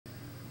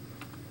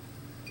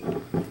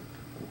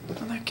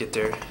How'd that get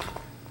there?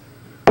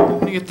 I'm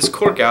gonna get this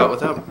cork out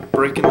without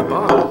breaking the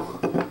bottle.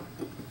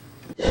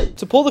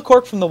 To pull the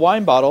cork from the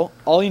wine bottle,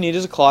 all you need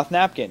is a cloth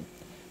napkin.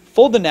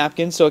 Fold the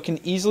napkin so it can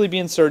easily be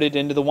inserted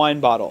into the wine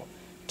bottle.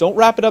 Don't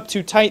wrap it up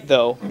too tight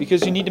though,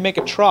 because you need to make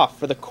a trough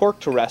for the cork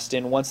to rest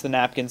in once the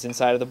napkin's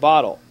inside of the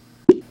bottle.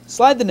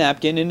 Slide the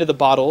napkin into the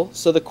bottle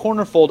so the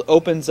corner fold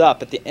opens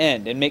up at the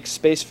end and makes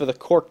space for the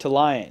cork to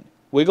lie in.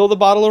 Wiggle the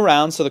bottle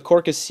around so the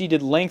cork is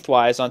seated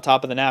lengthwise on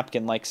top of the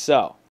napkin like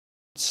so.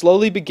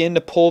 Slowly begin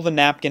to pull the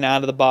napkin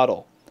out of the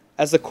bottle.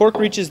 As the cork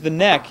reaches the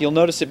neck, you'll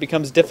notice it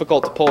becomes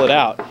difficult to pull it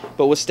out,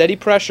 but with steady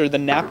pressure the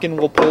napkin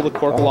will pull the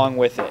cork along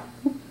with it.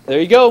 There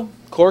you go,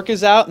 cork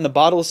is out and the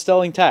bottle is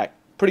still intact.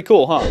 Pretty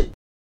cool, huh?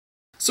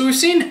 So we've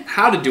seen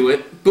how to do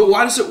it, but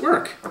why does it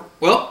work?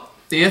 Well,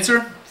 the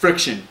answer,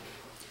 friction.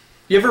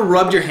 You ever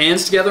rubbed your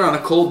hands together on a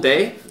cold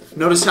day?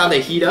 Notice how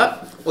they heat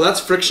up? Well, that's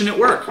friction at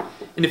work.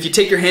 And if you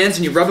take your hands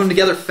and you rub them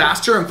together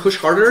faster and push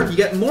harder, you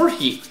get more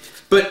heat.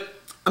 But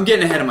I'm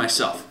getting ahead of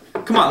myself.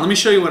 Come on, let me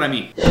show you what I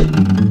mean.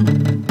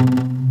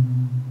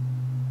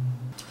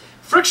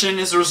 Friction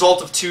is the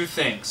result of two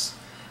things: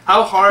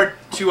 how hard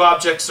two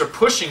objects are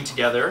pushing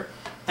together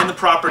and the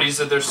properties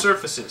of their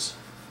surfaces.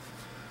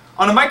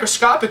 On a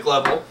microscopic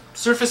level,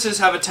 surfaces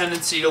have a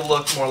tendency to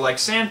look more like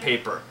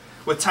sandpaper,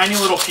 with tiny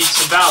little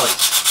peaks and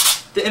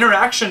valleys. The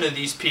interaction of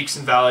these peaks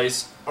and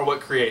valleys are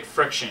what create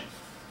friction.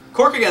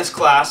 Cork against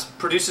glass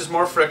produces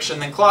more friction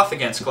than cloth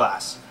against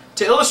glass.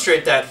 To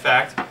illustrate that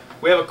fact,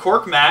 we have a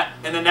cork mat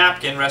and a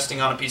napkin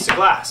resting on a piece of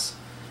glass.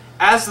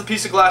 As the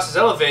piece of glass is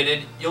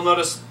elevated, you'll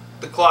notice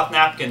the cloth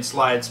napkin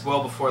slides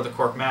well before the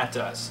cork mat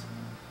does.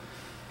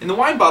 In the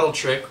wine bottle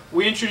trick,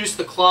 we introduced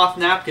the cloth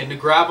napkin to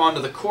grab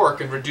onto the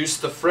cork and reduce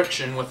the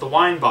friction with the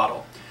wine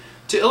bottle.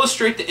 To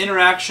illustrate the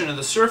interaction of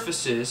the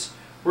surfaces,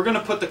 we're going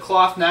to put the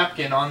cloth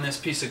napkin on this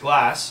piece of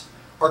glass,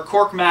 our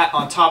cork mat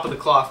on top of the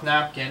cloth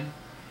napkin,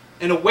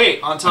 and a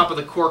weight on top of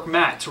the cork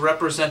mat to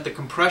represent the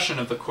compression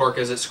of the cork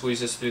as it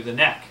squeezes through the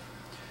neck.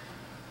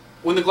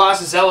 When the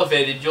glass is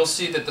elevated, you'll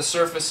see that the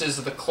surfaces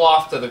of the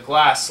cloth to the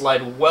glass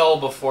slide well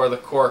before the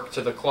cork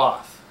to the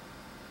cloth.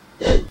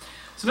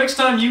 So next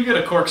time you get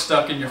a cork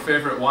stuck in your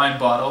favorite wine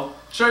bottle,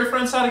 show your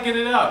friends how to get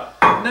it out,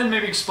 and then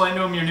maybe explain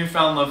to them your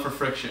newfound love for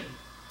friction.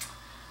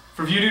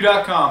 For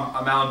ViewDo.com,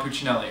 I'm Alan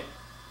Puccinelli.